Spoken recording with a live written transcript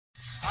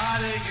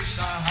Hare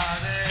Krishna,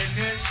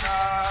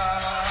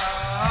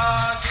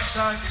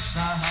 Krishna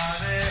Krishna,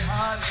 Hare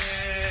Hare,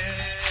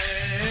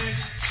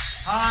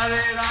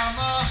 Hare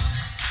Rama,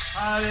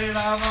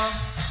 Rama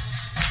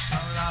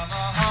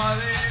Rama,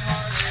 Hare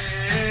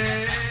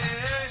Hare.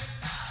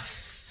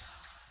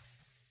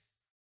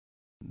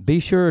 Be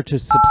sure to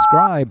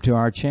subscribe to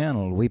our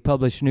channel. We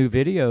publish new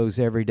videos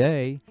every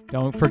day.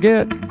 Don't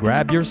forget,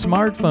 grab your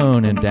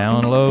smartphone and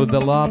download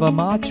the Lava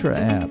Matra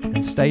app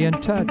and stay in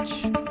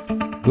touch.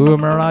 Guru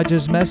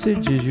Maharaj's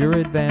message is your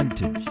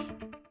advantage.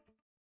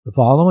 The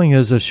following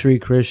is a Sri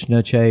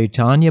Krishna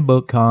Caitanya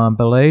book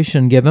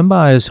compilation given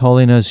by His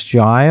Holiness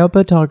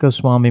Jayapataka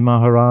Swami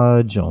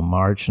Maharaj on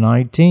March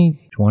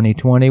 19th,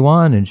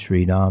 2021 in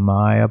Sri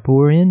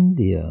Mayapur,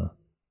 India.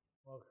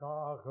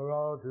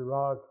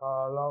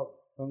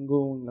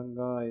 Pangun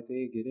Langayate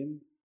Girim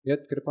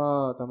Yat Kripa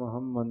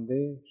Tamaham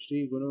Mande Shri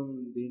Gunum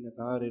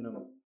Dinatarinam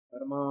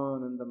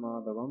Paramananda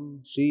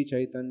Madhavam Shri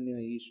Caitanya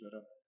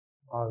Ishwaram.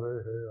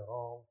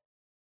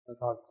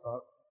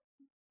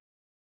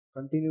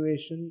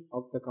 Continuation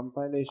of the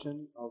compilation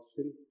of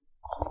Sri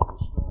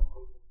Krishna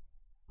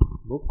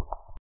book.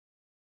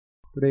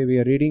 Today we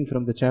are reading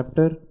from the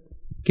chapter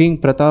King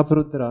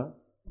Pratāparudra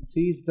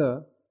sees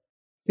the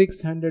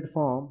six-handed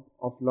form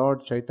of Lord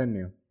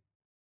Caitanya.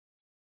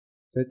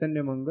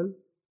 Caitanya Mangal,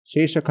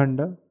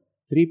 Sheshakhanda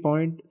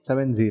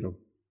 3.70.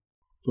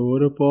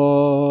 তোর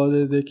পদ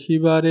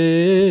দেখিবারে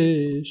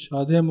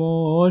সাধে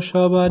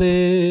সবারে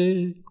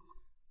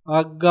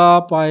আজ্ঞা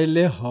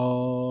পাইলে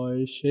হয়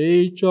সেই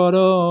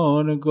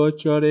চরণ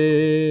গোচরে.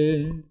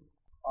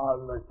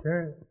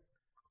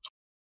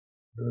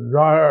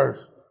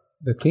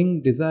 The king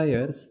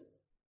desires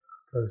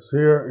to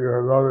see your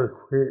lotus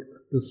feet,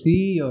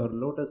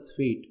 lotus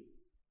feet,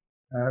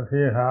 and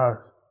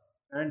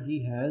he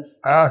has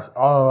asked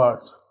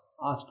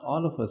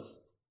all of us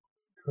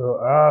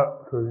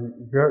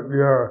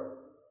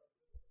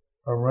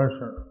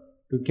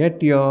to get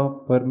your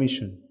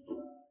permission,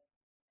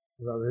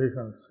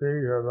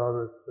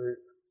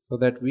 so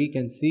that we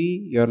can see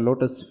your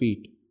lotus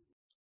feet.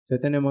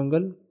 Caitanya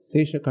Mangal,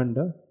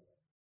 Seshakhanda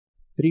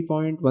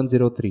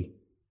 3.103.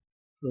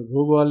 প্রভু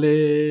বলে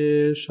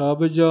সব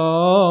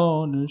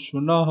জন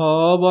শুনহ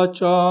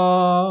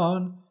বচন,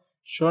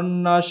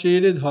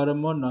 সন্ন্যাসীর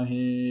ধর্ম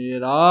নহে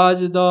রাজ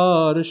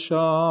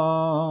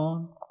দর্শন.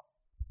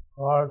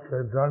 Lord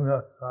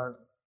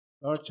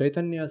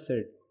Caitanya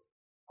said,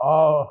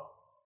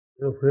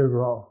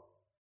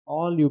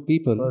 all you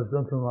people,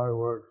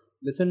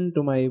 listen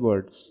to my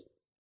words.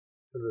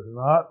 It is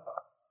not a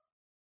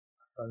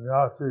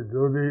sannyasi's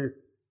duty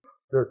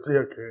to see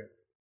a king.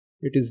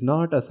 It is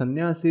not a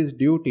sannyasi's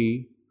duty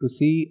to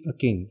see a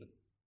king.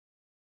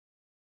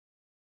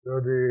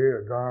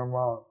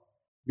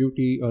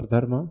 Duty or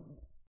dharma.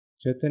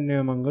 Caitanya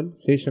Mangal,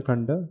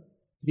 Seshakhanda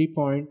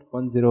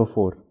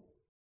 3.104.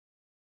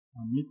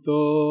 আমি তো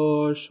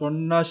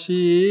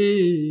সন্ন্যাসী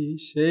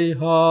সেই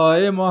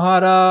হয়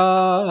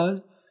মহারাজ,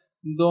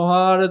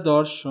 দোহার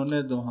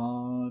দর্শনে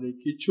দোহার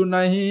কিছু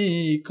নাহি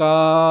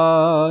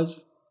কাজ.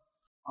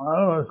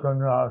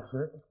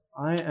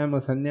 I am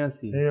a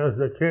sannyasi. He is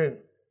a king.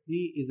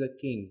 He is a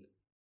king.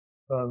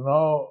 There is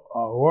no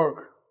work.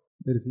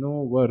 There is no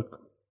work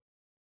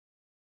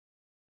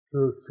to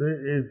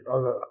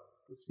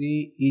see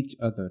each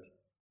other.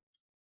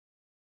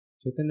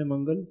 Caitanya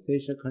Mangal,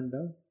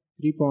 Seshakhanda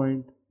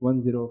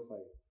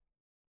 3.105.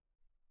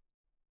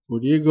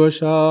 Puri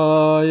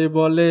গোসাই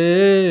বলে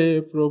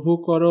প্রভু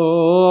করো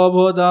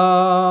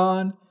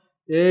অবদান,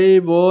 এই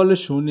বল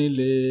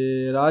শুনিলে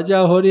রাজা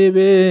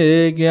হরিবে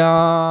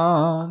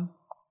জ্ঞান.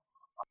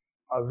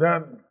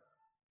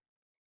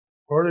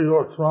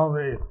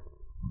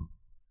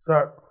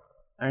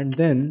 And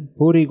then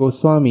Puri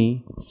Goswami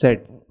said,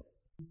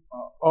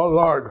 Oh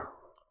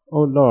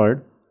Lord,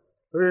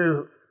 please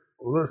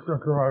listen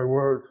to my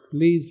words.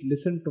 Please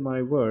listen to my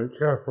words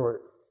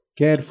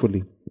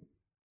carefully.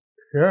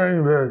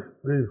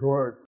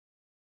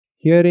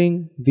 Hearing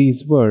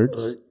these words,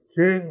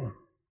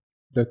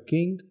 the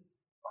king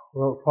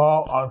will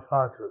fall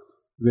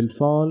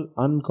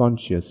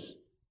unconscious.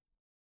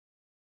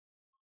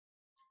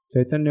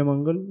 Caitanya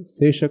Mangal,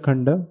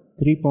 Seshakhanda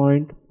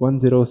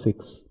 3.106.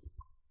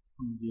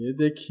 যে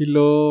দেখিল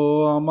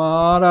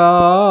আমারা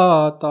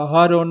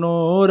তাহার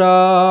নোরা,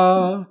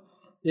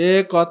 এ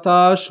কথা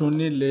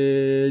শুনিলে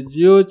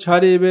জিউ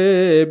ছাড়িবে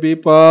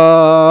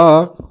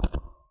বিপাক.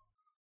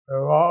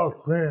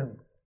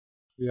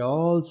 We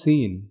all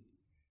seen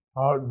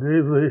how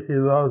deeply he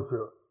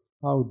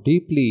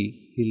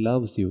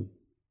loves you.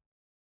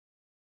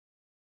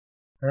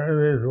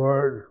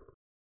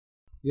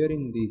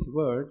 Hearing these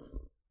words,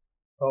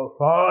 will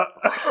fall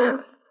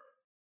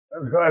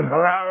into a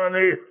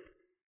calamity.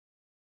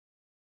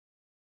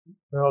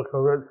 He will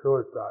commit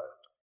suicide.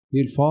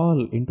 He'll fall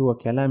into a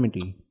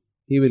calamity.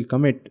 He will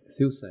commit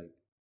suicide.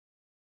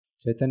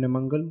 Caitanya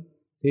Mangal,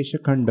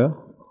 Seshakhanda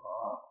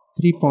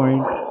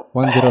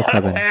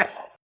 3.107.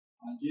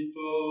 Ajit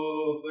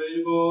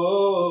হইব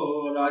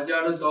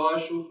রাজার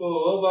 10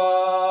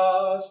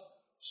 উপবাস,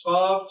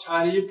 সব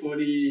ছাড়ি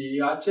পড়ি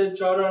আছে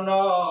চরণ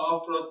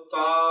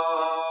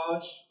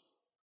প্রত্যাশ।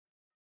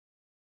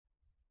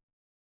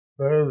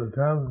 Today is the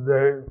 10th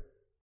day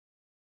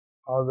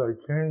of the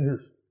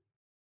king's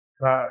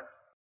fast.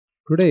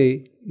 Today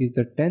is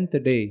the 10th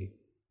day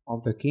of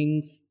the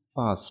king's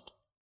fast.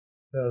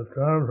 He has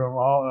turned from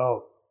all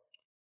else.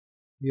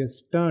 He has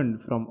turned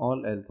from all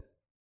else.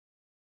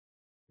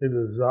 He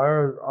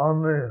desires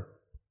only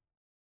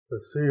to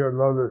see your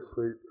lotus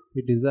feet.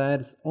 He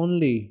desires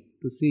only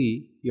to see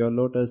your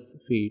lotus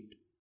feet.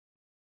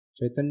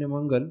 Caitanya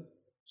Mangal,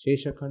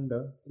 Sheshakhanda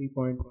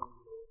 3.1.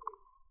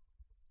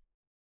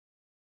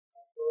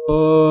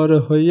 ওর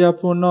হইয়া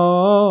পুনঃ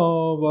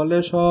বলে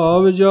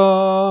সব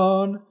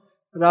জন,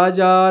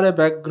 রাজার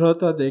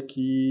ব্যগ্রতা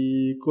দেখি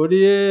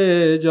করিয়ে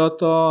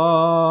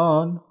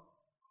যতন।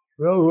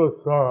 Filled with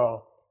sorrow,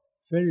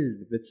 Filled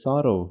with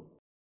sorrow,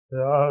 he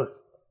asks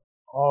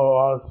all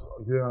us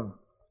again,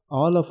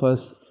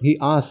 he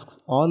asks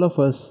all of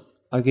us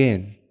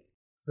again,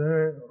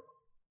 seeing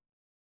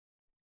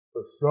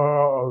the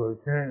sorrow of the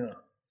king,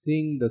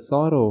 seeing the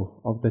sorrow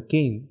of the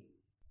king,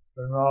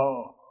 to now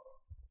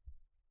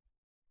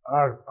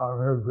act on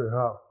his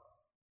behalf.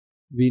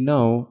 we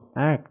now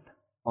act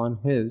on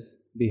his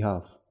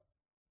behalf.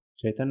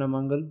 Chaitanya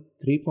Mangal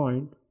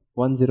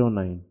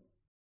 3.109.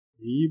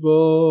 এই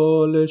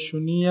বলে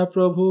শুনিয়া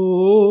প্রভু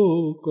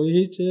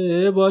কহিছে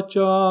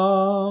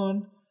বচন,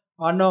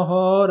 আনহ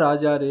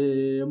রাজারে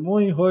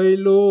মুই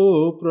হইল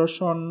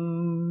প্রসন্ন।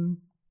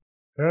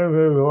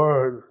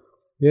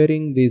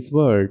 Hearing these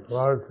words,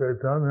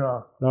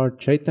 Lord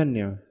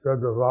Chaitanya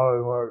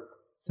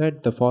said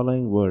the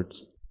following words.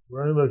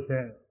 Bring the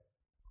king.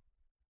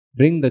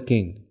 Bring the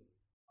king.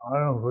 I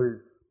am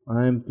pleased.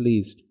 I am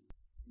pleased.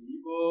 এই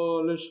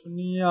বলে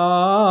শুনিয়া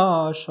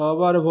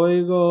সবার হই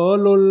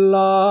গল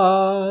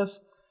উল্লাস,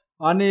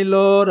 আনিল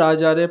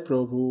রাজারে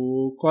প্রভু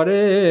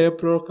করে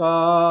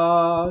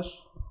প্রকাশ।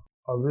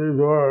 Of these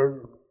words,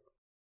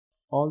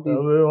 All these,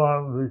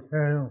 everyone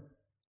became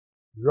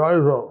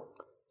joyful.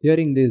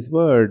 hearing these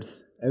words,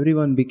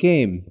 everyone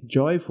became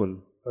joyful.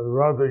 As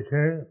brought the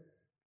king,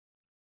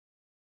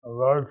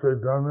 Lord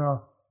Caitanya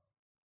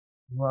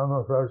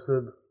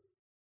manifested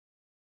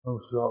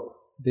himself.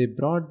 They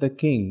brought the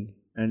king,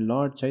 and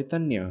Lord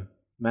Chaitanya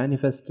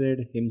manifested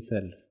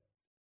himself.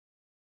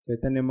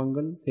 Chaitanya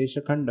Mangal,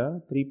 Seshakhanda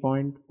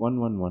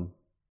 3.111.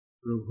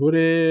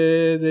 প্রভুরে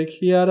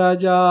দেখিয়া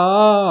রাজা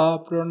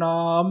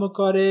প্রণাম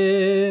করে,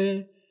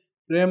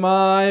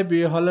 প্রেমায়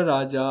বিহল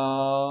রাজা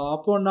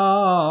আপনা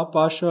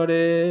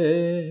পাশরে।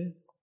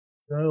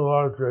 Seeing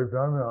Lord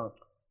Caitanya,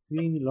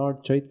 Seeing Lord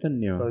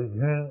Chaitanya, the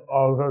king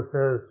offered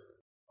his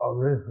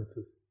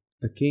obeisances,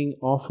 the king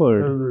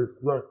offered his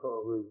respectful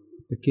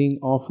obeisances, the king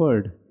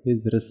offered his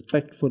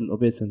respectful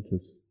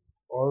obeisances.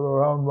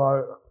 overwhelmed by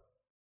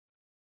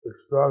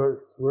ecstatic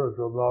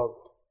spiritual love.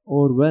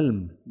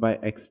 Overwhelmed by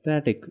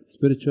ecstatic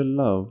spiritual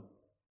love,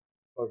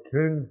 The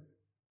king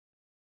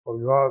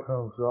forgot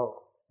himself.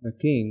 the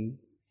king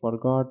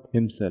forgot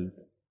himself.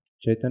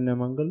 Chaitanya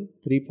Mangal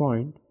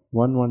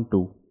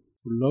 3.112.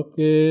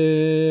 পুলকে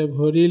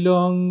ভরিল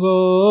অঙ্গ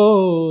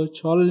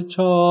ছল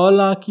ছল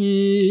আঁকি,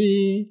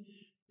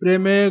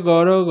 প্রেমে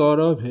গড়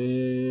গড়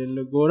ভেল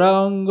গোরা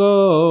অঙ্গ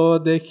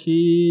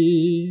দেখি।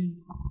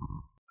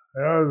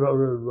 Hairs of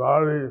his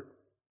body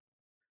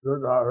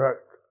stood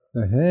erect.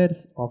 The hairs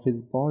of his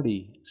body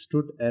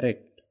stood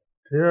erect.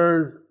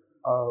 Tears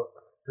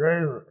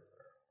streamed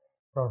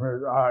from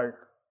his eyes.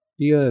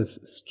 Tears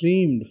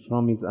streamed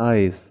from his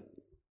eyes.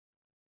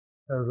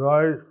 His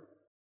voice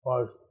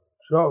was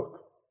choked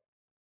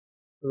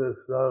with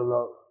ecstatic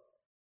love.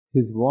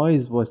 His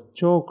voice was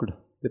choked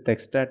with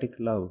ecstatic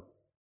love.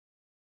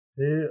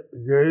 He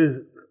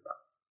gazed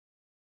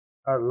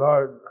at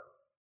Lord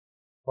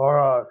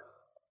Gaura's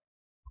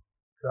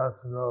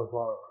transcendental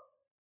form.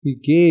 He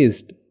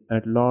gazed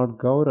at Lord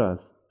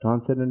Gaura's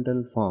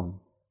transcendental form.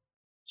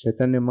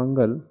 Chaitanya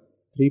Mangal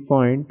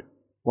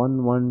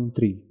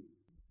 3.113.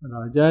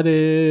 রাজারে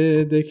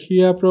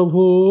দেখিয়া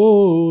প্রভু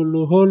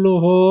লোহ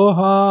লোহ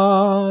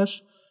হাস,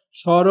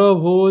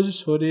 সরভুজ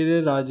শরীরে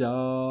রাজা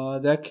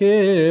দেখে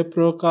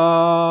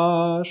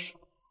প্রকাশ।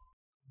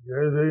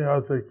 Gazing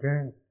at the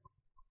king,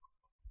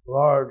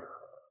 Lord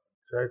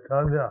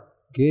Caitanya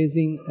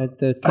Gazing at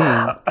the king,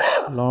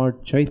 Lord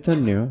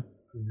Chaitanya,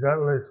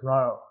 gently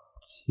smiled.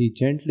 he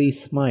gently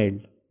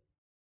smiled.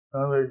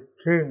 And the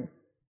king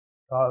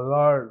saw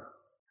Lord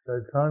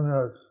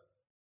Caitanya's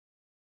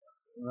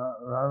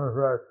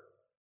manifest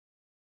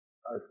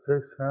a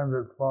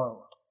six-handed form.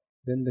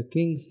 Then the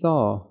king saw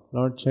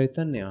Lord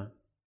Chaitanya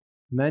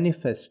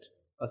manifest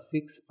a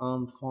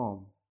six-armed form.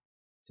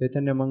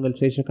 Chaitanya Mangal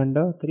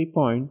Sheshakhanda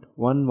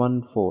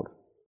 3.114.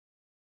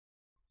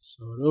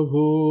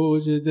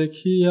 সরভুজ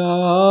দেখিয়া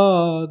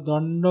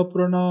দণ্ড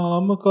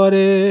প্রণাম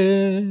করে,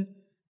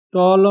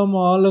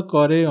 টলমল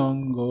করে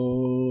অঙ্গ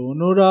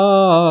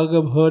অনুরাগ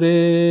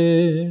ভরে।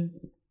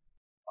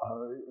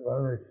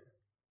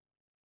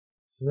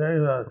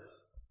 Seeing that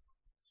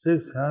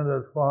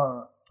six-handed form,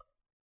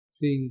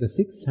 Seeing the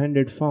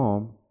six-handed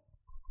form,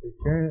 the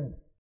king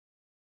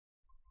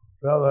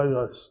felt like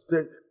a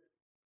stick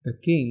The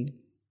king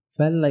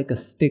fell like a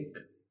stick,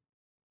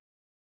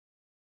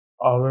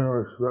 offering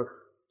respect,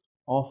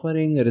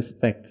 offering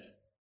respects,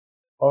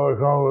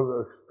 overcome with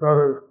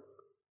ecstatic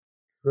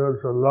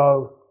spiritual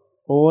love.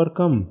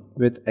 overcome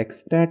with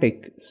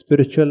ecstatic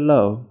spiritual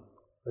love.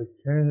 The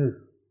king's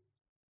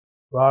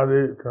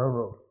body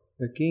trembled.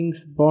 The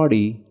king's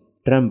body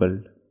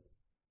trembled.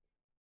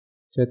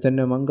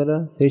 Chaitanya Mangala,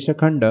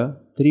 Seshakhanda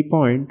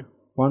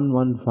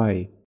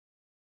 3.115.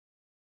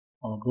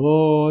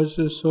 অবশ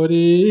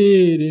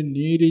শরীর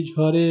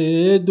নির্ঝরে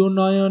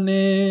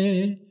দুনয়নে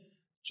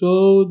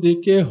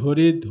চৌদিকে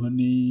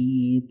হরিধ্বনি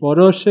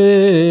পরশে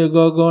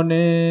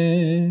গগনে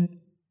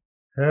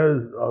His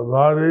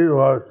body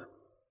was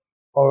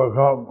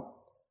overcome.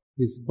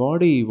 His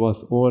body was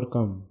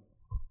overcome.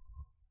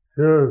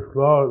 Tears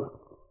flowed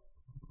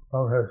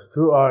from his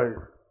two eyes.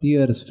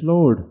 Tears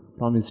flowed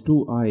from his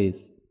two eyes.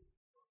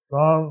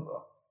 Sound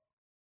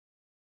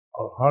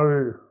of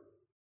hurry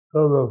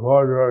filled the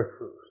four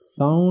directions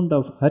Sound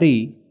of Hari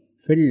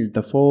filled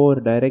the four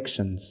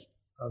directions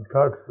and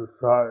touched the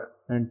sky.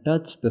 and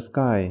touched the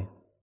sky.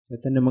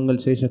 Chaitanya Mangal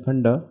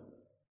Seshakhanda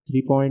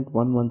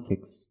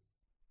 3.116.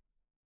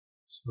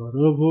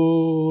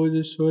 সরভোজ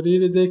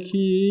শরীর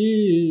দেখি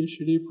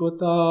শ্রী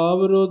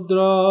প্রতাপরুদ্র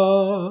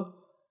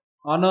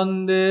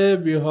আনন্দে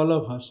বিহল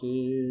ভাসে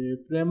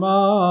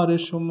প্রেমার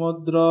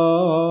সমুদ্র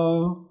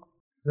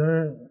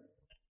Seeing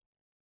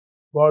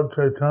Lord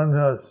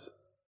Chaitanya's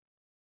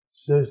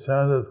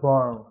six-handed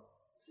form,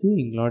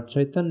 Seeing Lord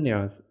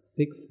Chaitanya's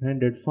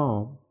six-handed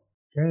form,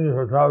 King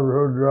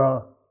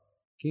Pratāparudra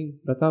King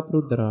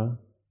Pratāparudra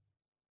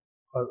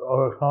was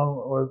overcome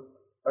with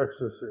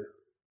ecstasy.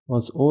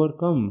 was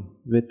overcome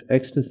with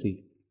ecstasy.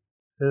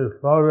 He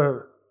floated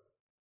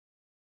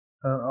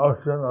in an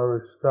ocean of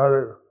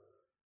ecstatic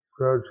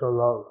spiritual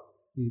love.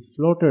 He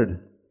floated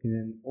in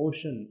an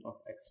ocean of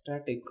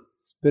ecstatic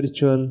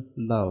spiritual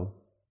love.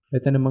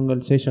 Chaitanya Mangal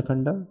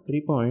Seshakhanda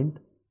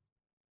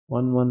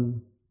 3.117.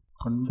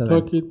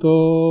 কণ্ঠকিত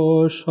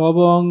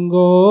সবঙ্গ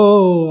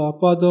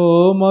আপাদ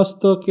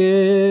মস্তকে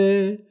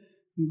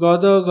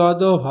গদ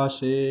গদ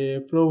ভাসে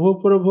প্রভু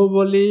প্রভু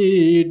বলি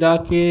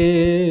ডাকে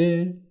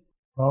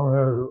From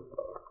his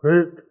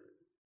feet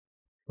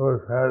to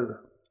his head,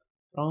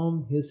 From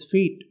his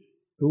feet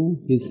to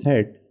his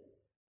head,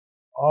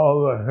 all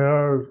the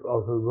hairs of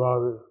his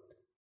body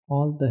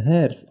all the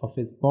hairs of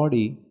his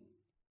body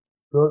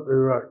stood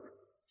erect,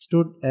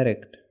 stood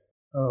erect.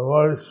 and a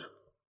voice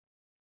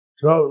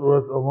choked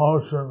with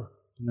emotion.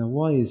 In a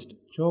voice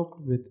choked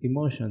with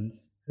emotions,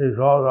 He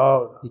called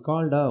out, he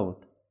called out,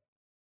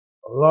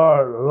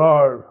 Lord,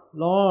 Lord,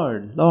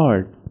 Lord,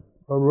 Lord,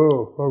 Prabhu,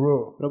 Prabhu.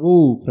 Prabhu,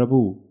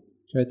 Prabhu.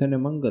 Chaitanya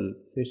Mangal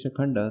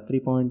Seshakhanda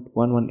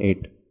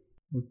 3.118.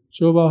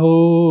 উচ্চবাহু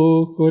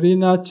করি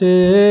নাচে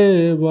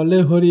বলে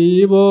হরি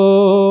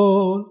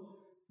বল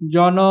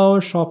জন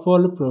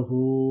সফল প্রভু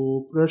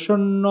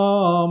প্রসন্ন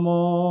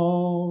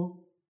মন।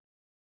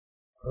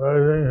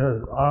 Raising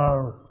his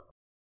arms,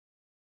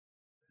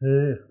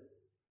 he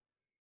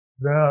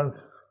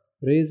danced,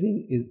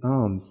 Raising his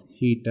arms,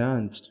 he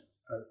danced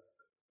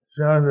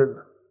chanted,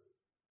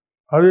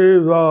 Hari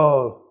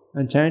Bol.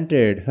 and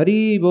chanted,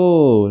 Hari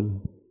Bol.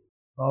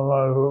 Now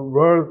my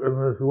birth in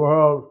this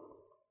world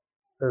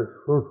is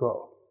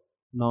fruitful.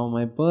 Now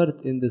my birth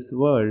in this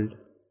world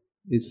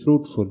is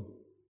fruitful.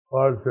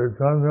 Lord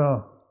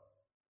Caitanya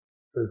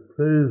is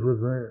pleased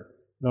with me.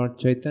 Lord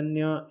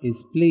Chaitanya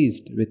is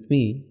pleased with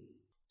me.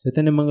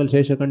 Chaitanya Mangal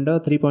Seshakhanda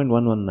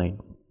 3.119.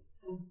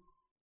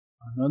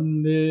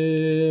 আনন্দে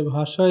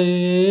ভাষায়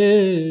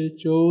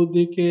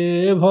চৌদিকে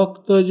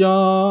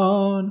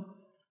ভক্তজন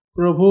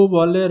প্রভু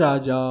বলে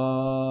রাজা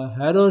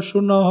হেরো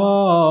শুনহ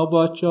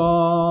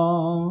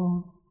বচন।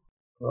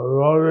 The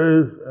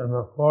devotees in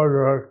the four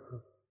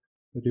directions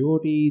The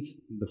devotees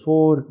in the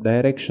four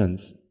directions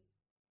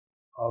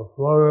are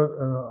floated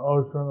in an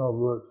ocean of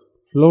bliss.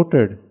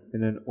 floated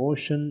in an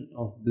ocean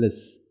of bliss.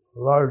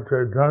 Lord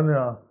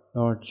Caitanya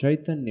Lord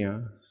Chaitanya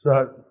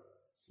said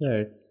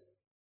said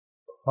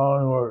the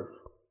following words,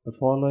 the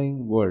following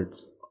words,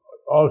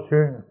 O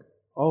King,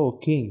 O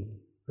King,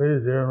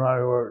 please hear my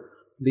words.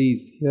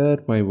 please hear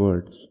my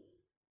words.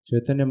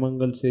 Chaitanya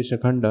Mangal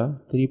Seshakhanda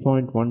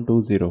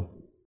 3.120.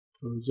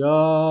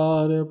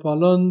 প্রজার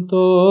পালন্ত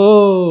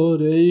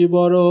এই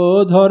বড়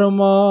ধর্ম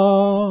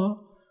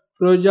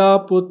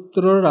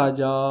প্রজাপুত্র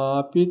রাজা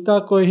পিতা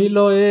কহিল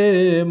এ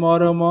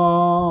মর্ম।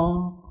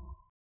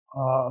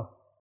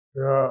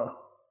 Your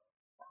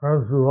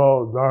principal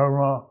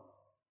dharma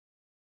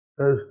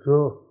is to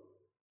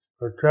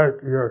protect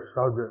your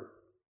subjects.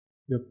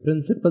 Your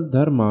principal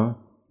dharma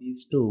is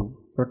to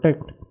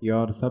protect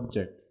your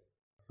subjects.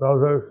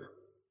 Subjects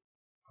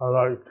are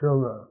like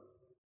children.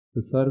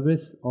 The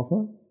service of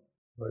a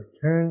The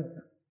king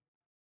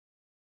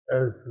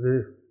is the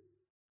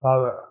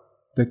father.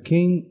 The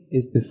king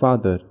is the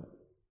father.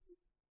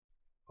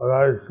 What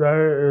I say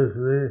is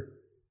the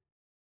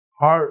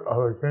heart of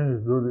a king's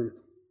duty.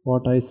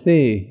 What I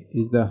say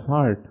is the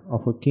heart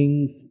of a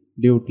king's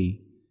duty.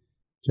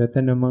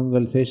 Chaitanya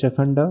Mangal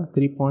Seshakhanda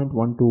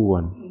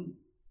 3.121.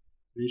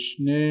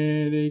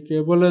 কৃষ্ণের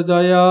কেবল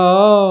দয়া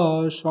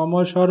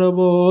সমসর্ব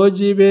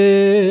জীবে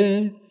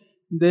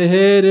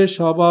দেহের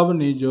স্বভাব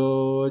নিজ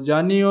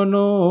জানিও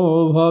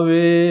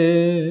ভবে।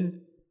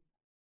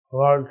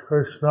 Lord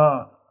Krishna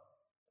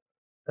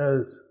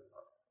is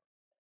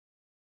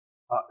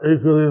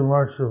equally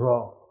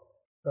merciful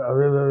to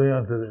every living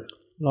entity.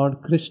 Lord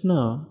Krishna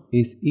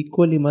is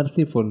equally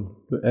merciful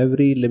to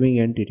every living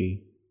entity.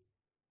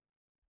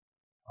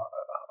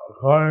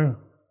 According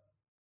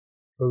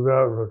to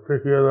their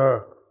particular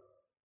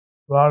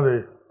body,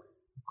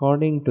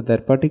 According to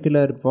their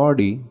particular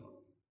body,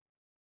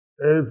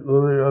 each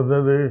living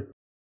entity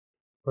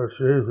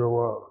perceives the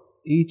world.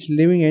 each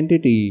living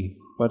entity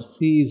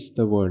perceives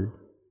the world.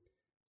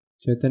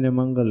 Caitanya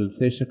Mangal,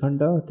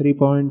 Seshakhanda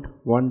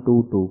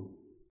 3.122.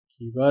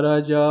 কিবা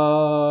রাজা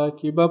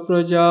কিবা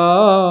প্রজা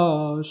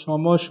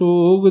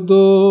সমসুখ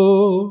দো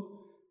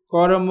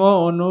কর্ম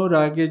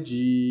অনুরাগে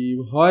জীব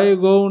হয়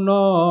গৌণ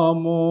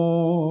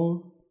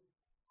মোহ।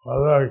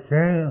 Whether a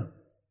king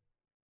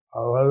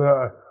or whether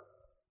a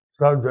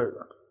subject,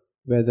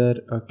 Whether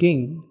a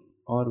king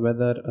or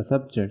whether a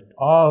subject,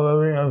 all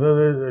living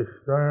entities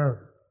experience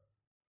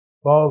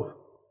both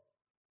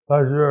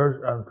pleasures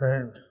and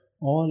pains.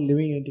 all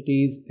living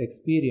entities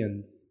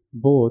experience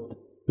both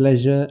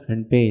pleasure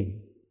and pain,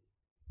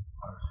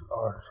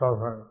 Or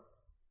suffering.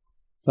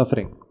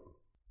 suffering.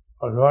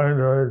 According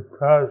to his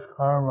past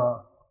karma,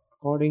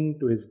 According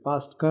to his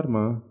past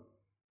karma,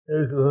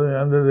 each living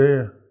entity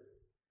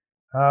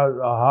has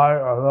a high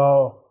or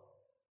low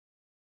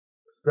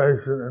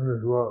station in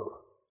this world.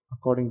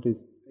 according to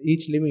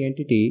each living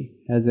entity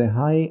has a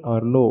high or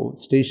low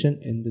station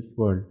in this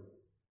world.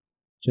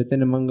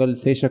 Chaitanya Mangal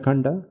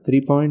Seshakhanda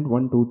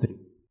 3.123.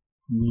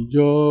 নিজ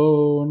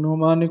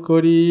অনুমান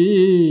করি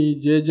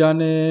যে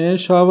জানে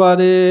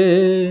সবারে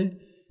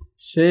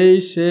সেই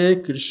সে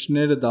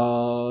কৃষ্ণের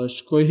দাস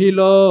কহিল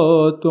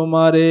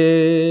তোমারে।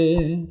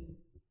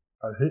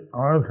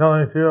 I'm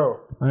telling you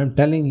I am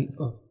telling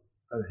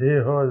that he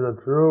who is a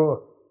true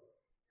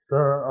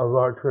servant of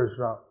Lord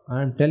Krishna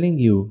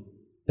you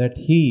that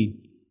he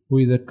who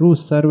is a true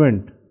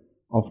servant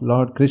of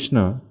Lord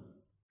Krishna,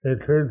 he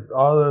treats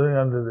all living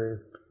entities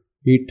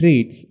he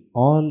treats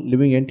all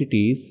living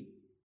entities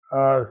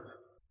as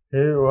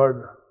he would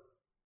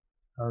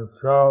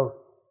himself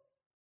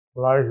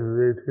like to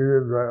be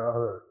treated by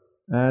others.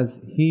 as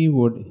he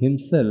would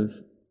himself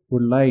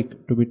would like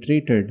to be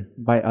treated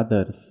by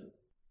others.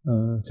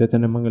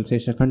 Chaitanya Mangal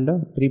Seshakhanda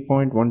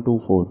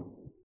 3.124.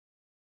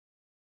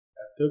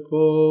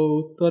 এতকো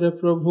উত্তরে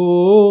প্রভু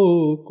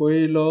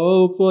কইল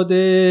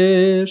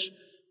উপদেশ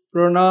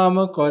প্রণাম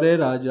করে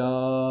রাজা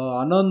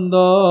আনন্দ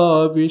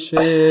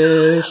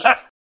বিশেষ।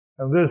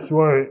 In this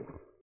way,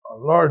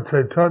 Lord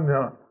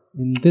Caitanya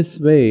In this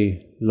way,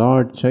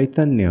 Lord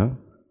Caitanya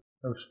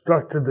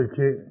instructed the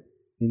king.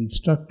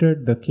 instructed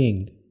the king.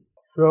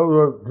 Filled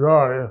with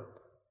joy,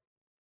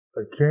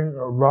 the king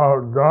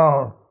bowed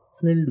down.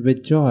 Filled with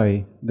joy,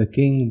 the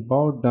king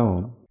bowed down.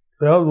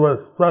 Filled with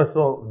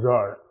special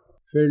joy,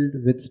 Filled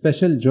with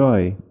special joy,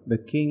 the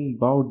king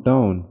bowed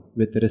down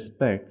with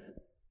respects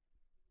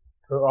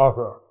to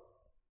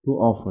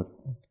offer.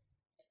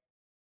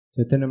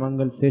 Chaitanya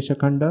Mangal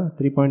Seshakhanda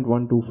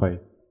 3.125.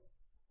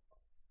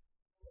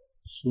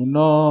 শুন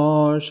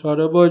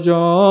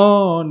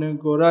সর্বজন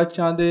গোরা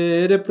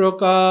চাঁদের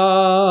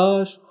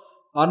প্রকাশ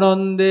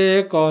আনন্দে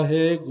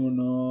কহে গুণ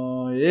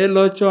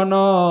এলোচন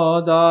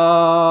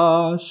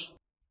Das.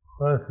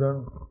 Listen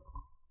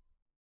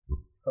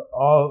to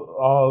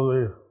all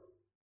the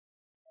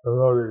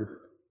devotees.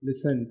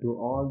 Listen to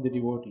all the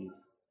devotees.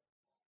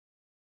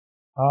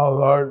 How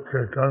Lord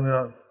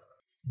Caitanya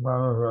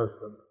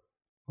manifested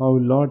How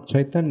Lord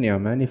Chaitanya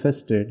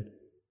manifested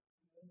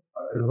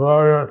a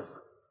glorious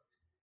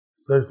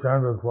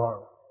six-handed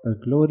form. a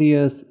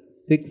glorious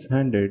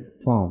six-handed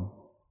form.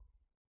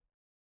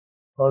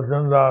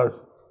 Lochandas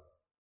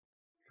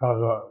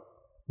Thakur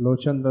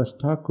Lochandas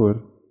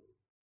Thakur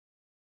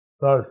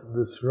thus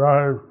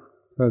describes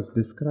the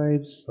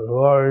the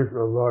glories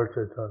of Lord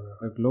Caitanya.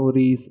 the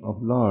glories of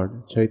Lord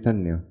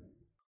Chaitanya.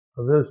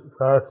 So this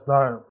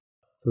pastime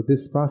So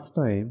this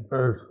pastime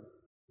is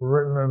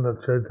written in the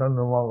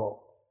Chaitanya Mangal.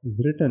 is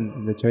written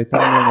in the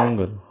Chaitanya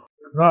Mangal.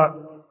 It's not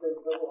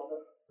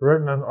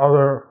written in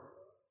other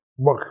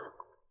books.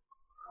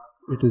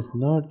 It is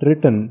not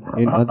written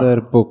in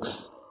other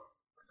books.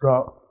 So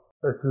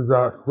this is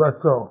a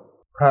special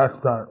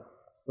pastime.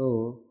 So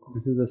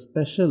this is a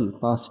special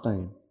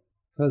pastime.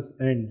 Thus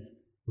ends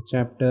the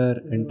chapter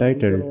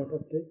entitled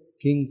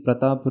King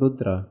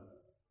Pratāparudra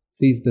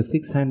sees the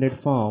six-handed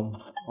form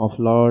of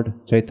Lord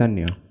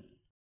Chaitanya.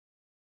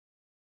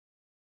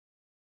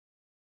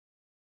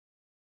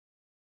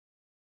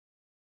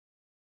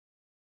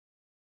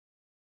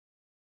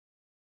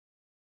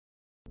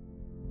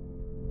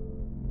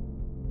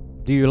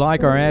 Do you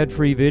like our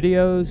ad-free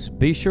videos?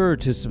 Be sure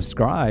to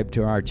subscribe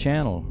to our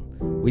channel.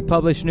 We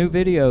publish new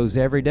videos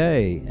every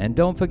day, and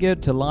don't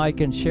forget to like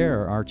and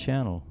share our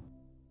channel.